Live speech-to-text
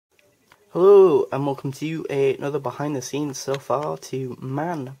Hello and welcome to another behind the scenes so far to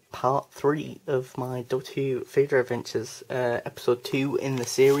Man Part 3 of my Doctor Who Figure Adventures, episode 2 in the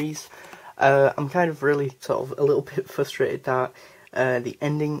series. I'm kind of really sort of a little bit frustrated that the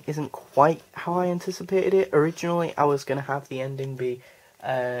ending isn't quite how I anticipated it. Originally I was going to have the ending be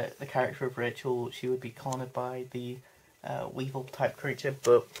the character of Rachel, she would be cornered by the Weevil type creature,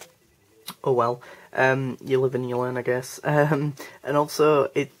 but oh well, you live and you learn, I guess. And also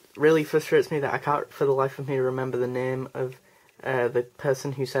it really frustrates me that I can't for the life of me remember the name of the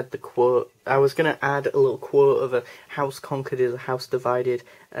person who said the quote. I was going to add a little quote of a house conquered is a house divided,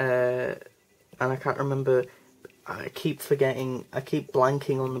 and I can't remember. I keep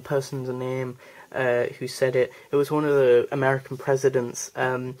blanking on the person's name who said it. It was one of the American presidents,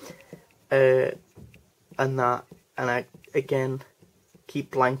 and I again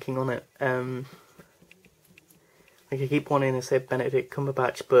keep blanking on it. Like I keep wanting to say Benedict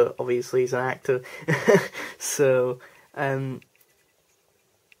Cumberbatch, but obviously he's an actor. So, and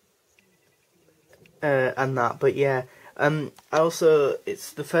that, but yeah. Also,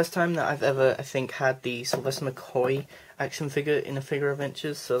 it's the first time that I've ever, I think, had the Sylvester McCoy action figure in a Figure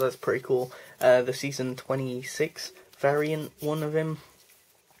Adventures, so that's pretty cool. The season 26 variant one of him,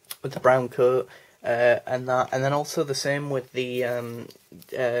 with the brown coat. And then also the same with the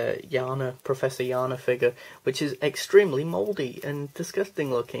Yana, Professor Yana figure, which is extremely mouldy and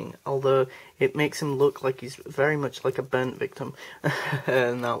disgusting looking, although it makes him look like he's very much like a burnt victim,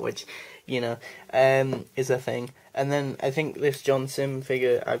 and that, which, you know, is a thing. And then I think this John Sim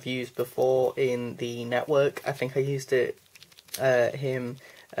figure I've used before in the network. I think I used it, him,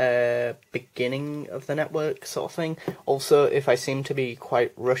 beginning of the network sort of thing. Also, if I seem to be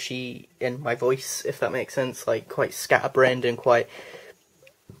quite rushy in my voice, if that makes sense, like quite scatterbrained and quite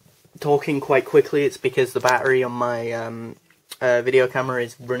talking quite quickly, it's because the battery on my video camera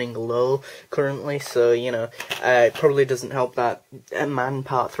is running low currently, so, you know, it probably doesn't help that Man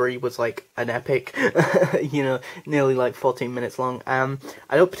Part 3 was like an epic, you know, nearly like 14 minutes long. I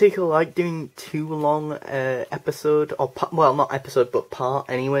don't particularly like doing too long episode, or well, not episode, but part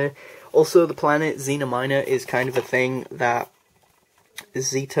anyway. Also, the planet Xena Minor is kind of a thing that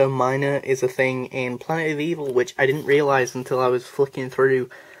Zeta Minor is a thing in Planet of Evil, which I didn't realise until I was flicking through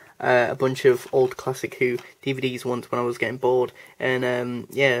a bunch of old Classic Who DVDs once when I was getting bored, and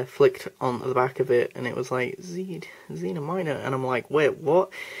yeah, flicked on the back of it, and it was like, Xena Minor, and I'm like, wait,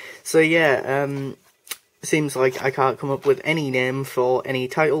 what? So yeah, seems like I can't come up with any name for any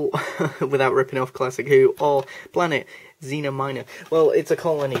title without ripping off Classic Who or Planet Xena Minor. Well, it's a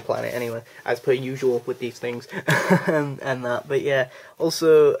colony planet anyway, as per usual with these things, and that. But yeah,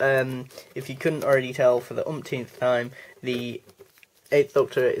 also, if you couldn't already tell for the umpteenth time, the 8th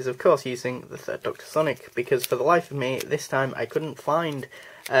Doctor is of course using the 3rd Doctor Sonic, because for the life of me, this time I couldn't find,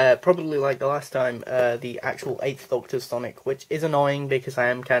 probably like the last time, the actual 8th Doctor Sonic, which is annoying because I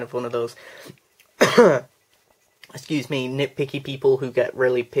am kind of one of those excuse me, nitpicky people who get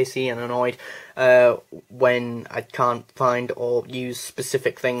really pissy and annoyed when I can't find or use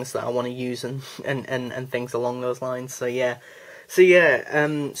specific things that I want to use and things along those lines. So yeah.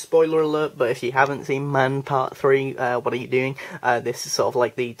 Spoiler alert, but if you haven't seen Man Part 3, what are you doing? This is sort of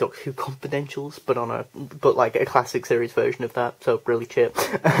like the Doctor Who Confidentials, but like a classic series version of that, so really chip.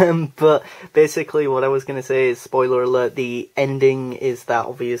 But basically what I was going to say is, spoiler alert, the ending is that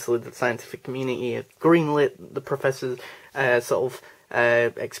obviously the scientific community have greenlit the professor's sort of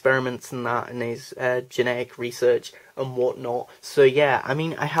experiments and that, and his genetic research and whatnot. So yeah, I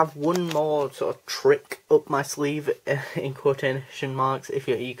mean, I have one more sort of trick up my sleeve, in quotation marks, if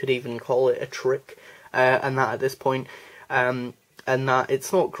you could even call it a trick, and that at this point, and that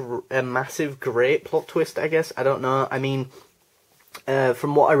it's not a massive great plot twist, I guess, I don't know. I mean,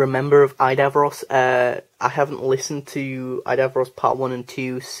 from what I remember of Idavros, I haven't listened to Idavros Part 1 and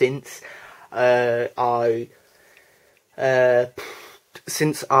 2 since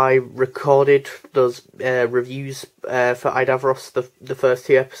I recorded those reviews for Idavros, the first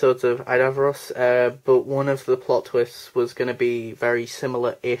 2 episodes of Idavros, but one of the plot twists was going to be very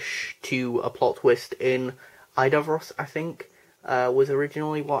similar-ish to a plot twist in Idavros, I think, was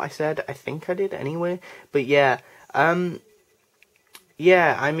originally what I said. I think I did anyway, but yeah,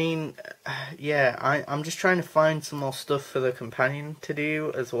 yeah, I mean, yeah, I'm just trying to find some more stuff for the companion to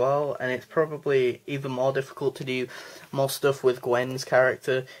do as well, and it's probably even more difficult to do more stuff with Gwen's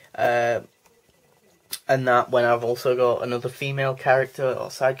character, and that when I've also got another female character or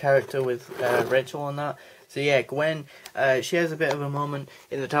side character with Rachel and that. So yeah, Gwen, she has a bit of a moment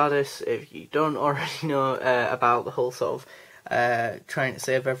in the TARDIS. If you don't already know about the whole sort of trying to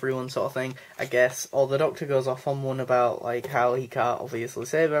save everyone sort of thing, I guess. Or the Doctor goes off on one about like how he can't obviously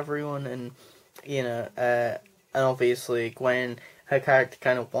save everyone, and and obviously Gwen, her character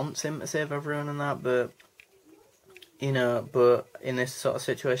kind of wants him to save everyone and that, but but in this sort of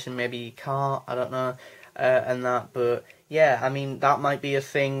situation maybe he can't, I don't know, and that, but yeah, I mean, that might be a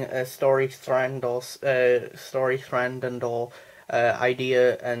thing, a story strand or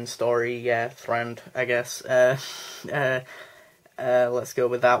idea and story, thrand, I guess, let's go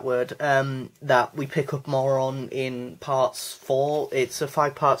with that word, that we pick up more on in parts 4. It's a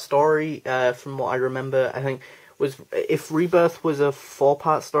 5-part story, from what I remember. I think if Rebirth was a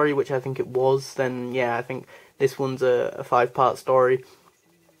 4-part story, which I think it was, then yeah, I think this one's a 5-part story,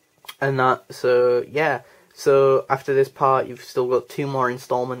 and that, so yeah. So after this part, you've still got 2 more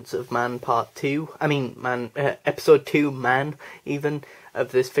installments of Man Part 2. I mean, Episode 2, Man, even,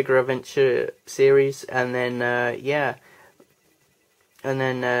 of this Figure Adventure series, and then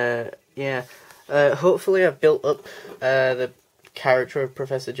hopefully I've built up the character of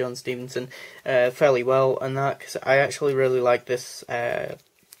Professor John Stevenson fairly well, and that, because I actually really like this. I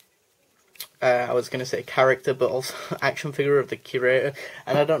was going to say character, but also action figure of the Curator,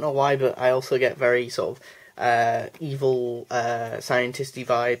 and I don't know why, but I also get very sort of evil scientisty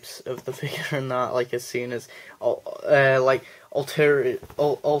vibes of the figure and that, like as soon as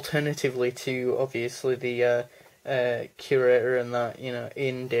alternatively to obviously the Curator and that,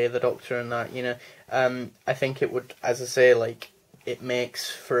 in Day of the Doctor and that, I think it would, as I say, like, it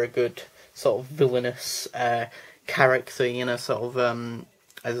makes for a good sort of villainous character, sort of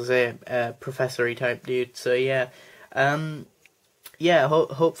as I say, professor-y type dude. So yeah,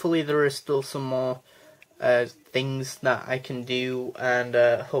 hopefully there are still some more things that I can do, and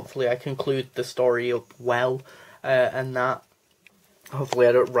hopefully I conclude the story up well, and that. Hopefully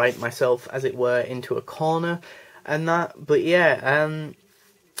I don't write myself, as it were, into a corner, and that. But yeah,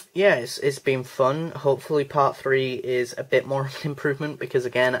 it's been fun. Hopefully part 3 is a bit more of an improvement, because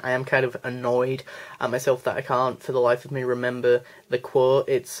again, I am kind of annoyed at myself that I can't for the life of me remember the quote.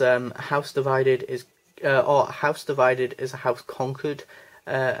 It's house divided is a house conquered,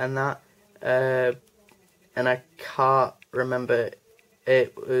 and that, and I can't remember.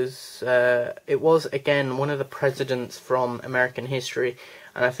 It was again one of the presidents from American history,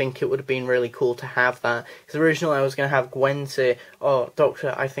 and I think it would have been really cool to have that. Because originally I was going to have Gwen say, "Oh,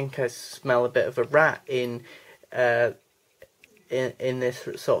 Doctor, I think I smell a bit of a rat in this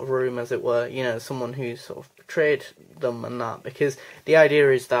sort of room," as it were. Someone who sort of betrayed them and that. Because the idea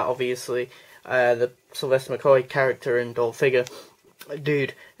is that obviously the Sylvester McCoy character and or figure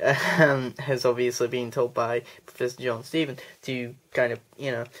dude has obviously been told by Professor John Stevens to kind of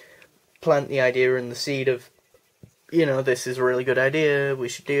plant the idea and the seed of this is a really good idea, we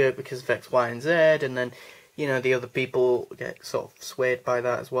should do it because of X, Y, and Z, and then the other people get sort of swayed by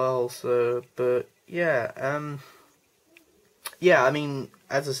that as well. So, but yeah, I mean,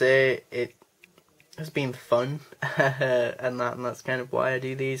 as I say, it has been fun, and that's kind of why I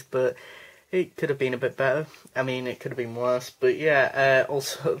do these, but it could have been a bit better. I mean, it could have been worse, but yeah,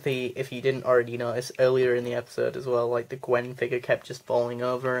 also if you didn't already notice, earlier in the episode as well, like the Gwen figure kept just falling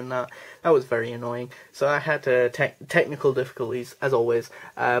over, and that was very annoying. So I had technical difficulties, as always,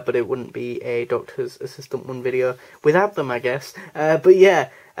 but it wouldn't be a Doctor's Assistant 1 video without them, I guess. But yeah,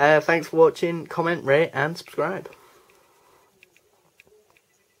 thanks for watching, comment, rate, and subscribe.